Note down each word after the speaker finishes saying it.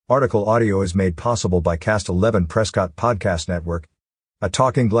Article audio is made possible by Cast 11 Prescott Podcast Network, a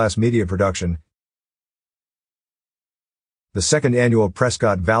Talking Glass media production. The second annual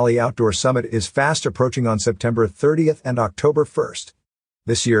Prescott Valley Outdoor Summit is fast approaching on September 30th and October 1st.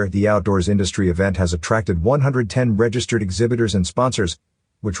 This year, the outdoors industry event has attracted 110 registered exhibitors and sponsors,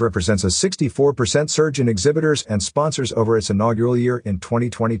 which represents a 64% surge in exhibitors and sponsors over its inaugural year in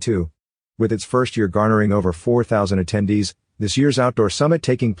 2022. With its first year garnering over 4,000 attendees, this year's outdoor summit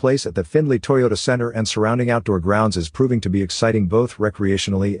taking place at the Findlay Toyota Center and surrounding outdoor grounds is proving to be exciting both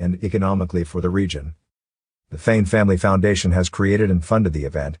recreationally and economically for the region. The Fain Family Foundation has created and funded the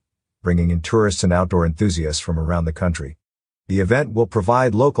event, bringing in tourists and outdoor enthusiasts from around the country. The event will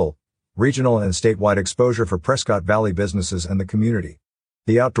provide local, regional, and statewide exposure for Prescott Valley businesses and the community.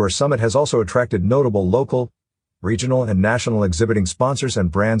 The Outdoor Summit has also attracted notable local, regional, and national exhibiting sponsors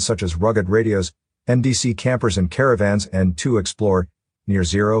and brands such as Rugged Radios, MDC Campers and Caravans, and 2 Explore, Near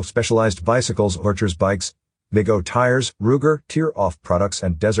Zero Specialized Bicycles, Orchers Bikes, Big O Tires, Ruger, Tier Off Products,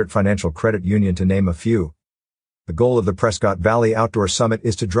 and Desert Financial Credit Union to name a few. The goal of the Prescott Valley Outdoor Summit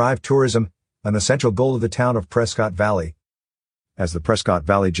is to drive tourism, an essential goal of the town of Prescott Valley. As the Prescott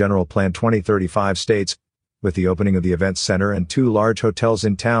Valley General Plan 2035 states, with the opening of the event center and 2 large hotels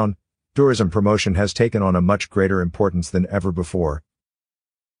in town, tourism promotion has taken on a much greater importance than ever before.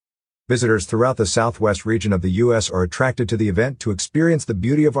 Visitors throughout the southwest region of the U.S. are attracted to the event to experience the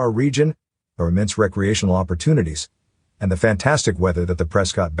beauty of our region, our immense recreational opportunities, and the fantastic weather that the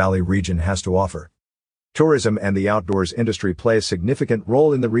Prescott Valley region has to offer. Tourism and the outdoors industry play a significant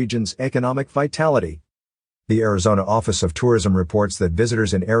role in the region's economic vitality. The Arizona Office of Tourism reports that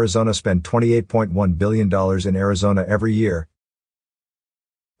visitors in Arizona spend $28.1 billion in Arizona every year.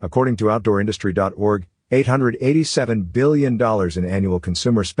 According to OutdoorIndustry.org, $887 billion in annual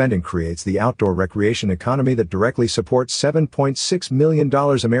consumer spending creates the outdoor recreation economy that directly supports $7.6 million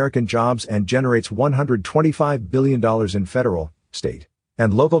American jobs and generates $125 billion in federal, state,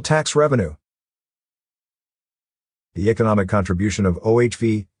 and local tax revenue. The economic contribution of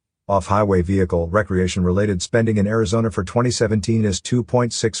OHV, off-highway vehicle recreation-related spending in Arizona for 2017 is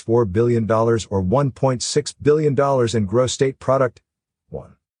 $2.64 billion or $1.6 billion in gross state product.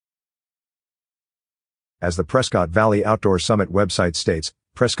 1. As the Prescott Valley Outdoor Summit website states,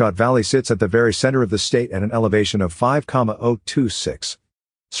 Prescott Valley sits at the very center of the state at an elevation of 5,026.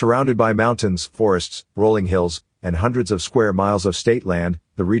 Surrounded by mountains, forests, rolling hills, and hundreds of square miles of state land,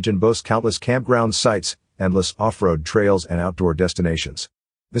 the region boasts countless campground sites, endless off-road trails, and outdoor destinations.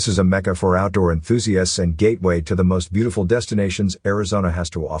 This is a mecca for outdoor enthusiasts and gateway to the most beautiful destinations Arizona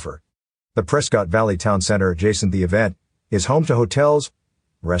has to offer. The Prescott Valley Town Center adjacent the event is home to hotels,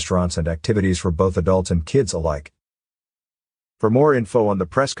 restaurants, and activities for both adults and kids alike. For more info on the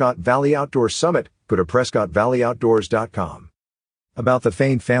Prescott Valley Outdoor Summit, go to PrescottValleyOutdoors.com. About the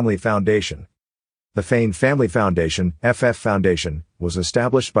Fain Family Foundation. The Fain Family Foundation, FF Foundation, was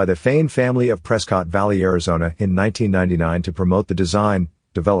established by the Fain family of Prescott Valley, Arizona in 1999 to promote the design,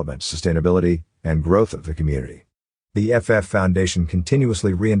 development, sustainability, and growth of the community. The FF Foundation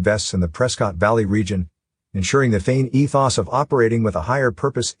continuously reinvests in the Prescott Valley region, ensuring the Fain ethos of operating with a higher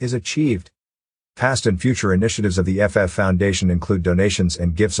purpose is achieved. Past and future initiatives of the FF Foundation include donations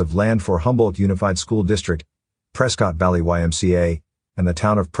and gifts of land for Humboldt Unified School District, Prescott Valley YMCA, and the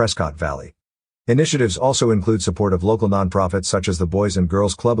town of Prescott Valley. Initiatives also include support of local nonprofits such as the Boys and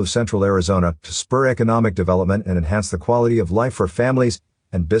Girls Club of Central Arizona to spur economic development and enhance the quality of life for families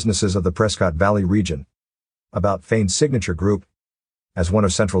and businesses of the Prescott Valley region. About Fain's Signature Group. As one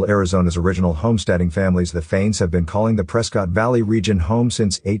of Central Arizona's original homesteading families, the Fains have been calling the Prescott Valley region home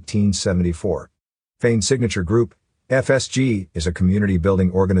since 1874. Fain Signature Group, FSG, is a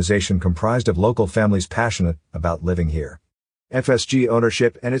community-building organization comprised of local families passionate about living here. FSG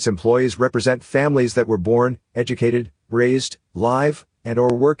ownership and its employees represent families that were born, educated, raised, live, and/or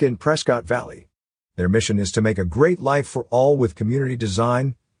work in Prescott Valley. Their mission is to make a great life for all with community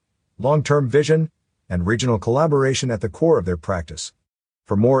design, long-term vision, and regional collaboration at the core of their practice.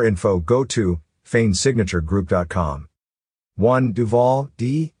 For more info, go to fainsignaturegroup.com. 1 Duval,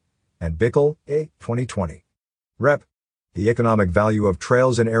 D. and Bickle, A. 2020. Rep. The Economic Value of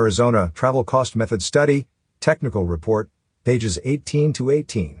Trails in Arizona Travel Cost Method Study, Technical Report, pages 18 to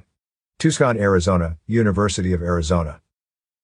 18. Tucson, Arizona, University of Arizona.